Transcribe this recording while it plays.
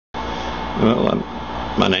Well,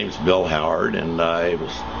 my name's Bill Howard, and I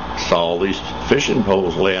saw all these fishing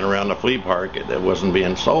poles laying around the flea market that wasn't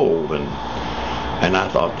being sold, and I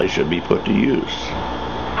thought they should be put to use.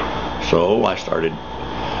 So I started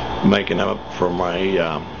making them up for my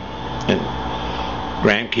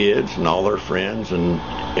grandkids and all their friends and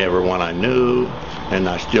everyone I knew, and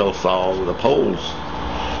I still saw the poles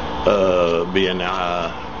being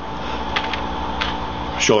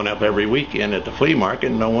showing up every weekend at the flea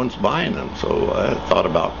market, and no one's buying them. So I thought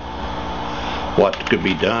about what could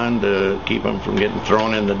be done to keep them from getting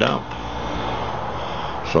thrown in the dump.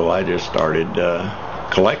 So I just started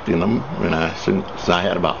collecting them, and since I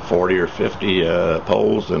had about 40 or 50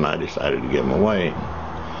 poles, and I decided to give them away.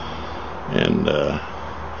 And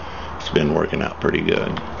it's been working out pretty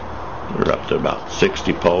good. We're up to about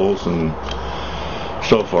 60 poles, and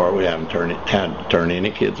so far we haven't had to turn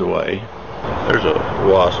any kids away. There's a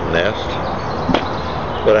wasp nest,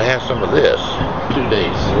 but I have some of this 2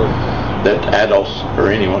 days that adults or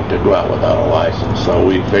anyone could go out without a license. So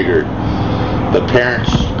we figured the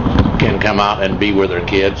parents can come out and be with their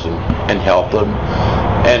kids and help them.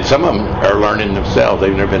 And some of them are learning themselves.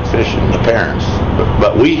 They've never been fishing, the parents.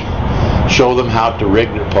 But we show them how to rig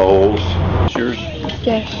their poles. Yours?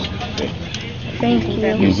 Yes. Thank you.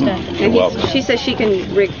 Mm-hmm. You're welcome. She says she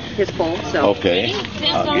can rig his pole, so. Okay.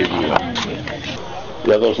 I'll give you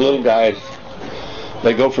Yeah, those little guys,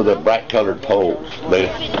 they go for the bright colored poles.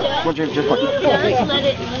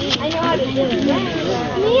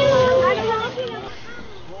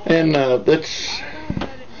 And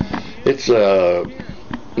it's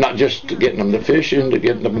not just getting them to fishing, to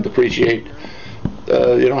getting them to appreciate.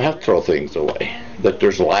 You don't have to throw things away. That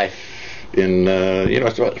there's life in,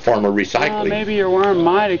 it's a form of recycling. Maybe your worm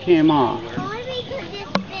might have came off.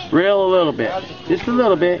 Reel a little bit, just a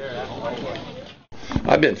little bit.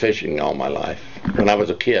 I've been fishing all my life. When I was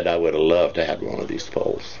a kid, I would have loved to have one of these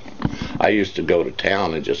poles. I used to go to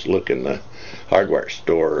town and just look in the hardware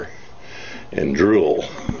store and drool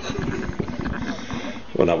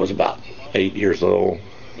when I was about 8 years old.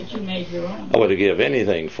 But you made your own. I would have given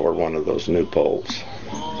anything for one of those new poles.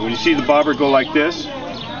 When you see the bobber go like this,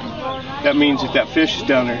 that means that fish is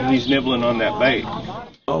down there and he's nibbling on that bait.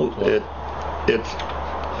 Oh, it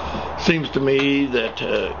seems to me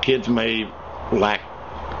that kids may lack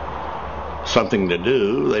something to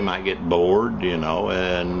do. They might get bored,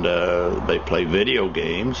 and they play video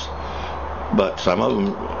games. But some of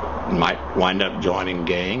them might wind up joining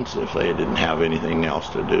gangs if they didn't have anything else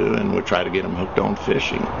to do, and we try to get them hooked on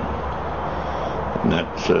fishing. And that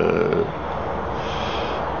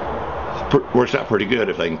works out pretty good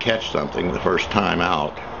if they can catch something the first time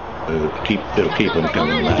out. It'll keep them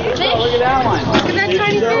coming back. Look at that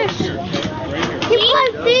tiny fish. He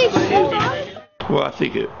put fish. Well, I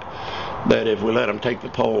think that if we let them take the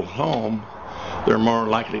poles home, they're more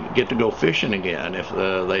likely to get to go fishing again. If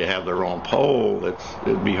they have their own pole,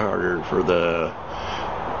 it'd be harder for the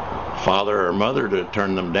father or mother to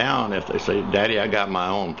turn them down if they say, "Daddy, I got my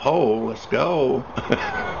own pole, let's go."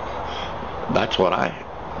 That's what I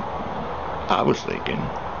was thinking.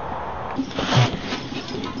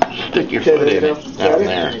 Stick your foot in it down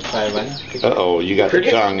there. Uh-oh, you got your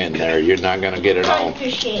tongue in there. You're not going to get it all.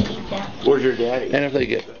 Where's your daddy? And if they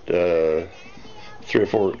get 3 or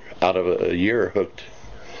 4 out of a year hooked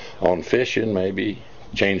on fishing, maybe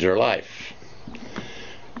change their life.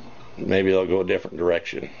 Maybe they'll go a different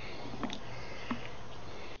direction.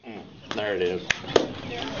 There it is.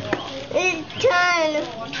 It's turned.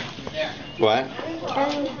 What?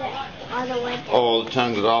 Turned all the way down. Oh, the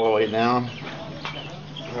tongue's all the way down?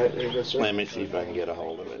 Let me see if I can get a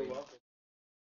hold of it.